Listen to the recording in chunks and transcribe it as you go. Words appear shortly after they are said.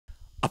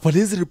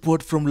police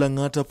report from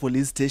Langata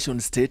police station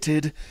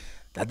stated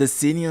that the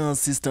Senior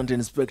Assistant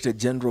Inspector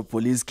General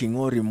Police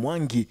Kingori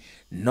Mwangi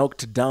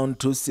knocked down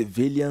two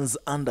civilians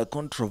under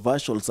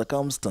controversial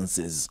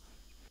circumstances.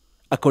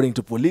 According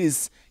to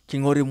police,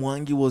 Kingori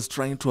Mwangi was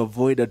trying to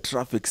avoid a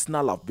traffic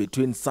snarl-up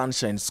between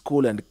Sunshine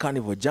School and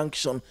Carnival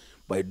Junction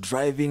by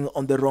driving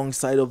on the wrong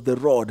side of the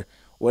road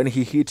when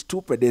he hit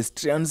two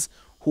pedestrians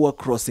who were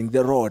crossing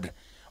the road.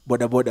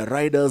 Boda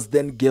riders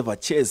then gave a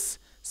chase,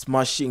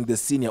 smashing the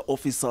senior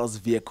officer's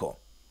vehicle.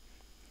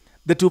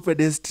 The two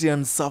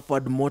pedestrians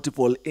suffered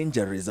multiple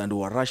injuries and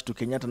were rushed to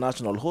Kenyatta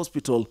National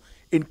Hospital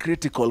in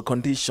critical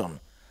condition.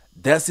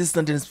 The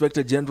Assistant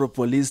Inspector General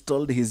Police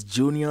told his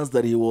juniors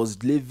that he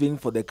was leaving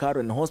for the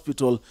Karen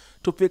Hospital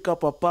to pick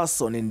up a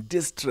person in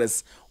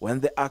distress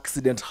when the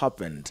accident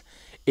happened.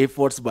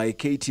 Efforts by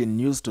KTN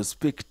News to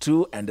speak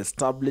to and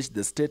establish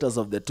the status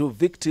of the two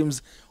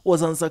victims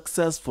was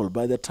unsuccessful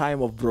by the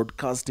time of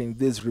broadcasting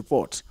this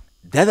report.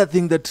 The other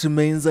thing that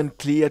remains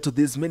unclear to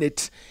this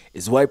minute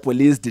is why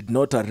police did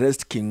not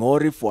arrest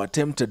Kingori for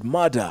attempted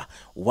murder,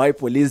 why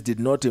police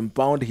did not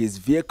impound his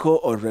vehicle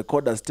or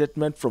record a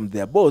statement from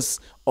their boss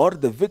or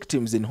the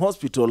victims in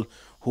hospital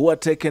who were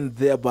taken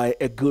there by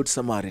a good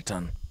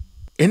Samaritan.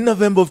 In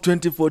November of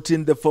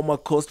 2014, the former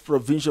Coast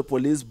Provincial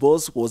Police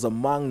boss was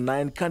among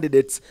 9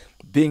 candidates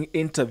being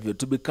interviewed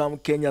to become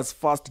Kenya's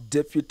first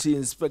Deputy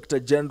Inspector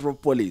General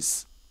of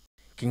Police.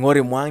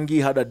 Kingori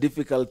Mwangi had a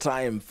difficult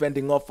time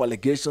fending off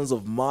allegations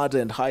of murder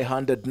and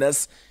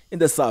high-handedness in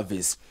the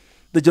service.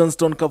 The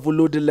Johnston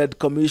Kavuludi-led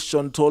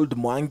commission told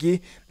Mwangi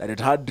that it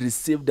had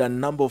received a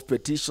number of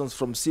petitions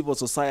from civil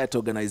society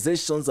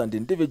organizations and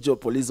individual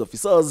police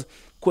officers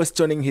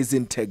questioning his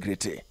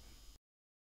integrity.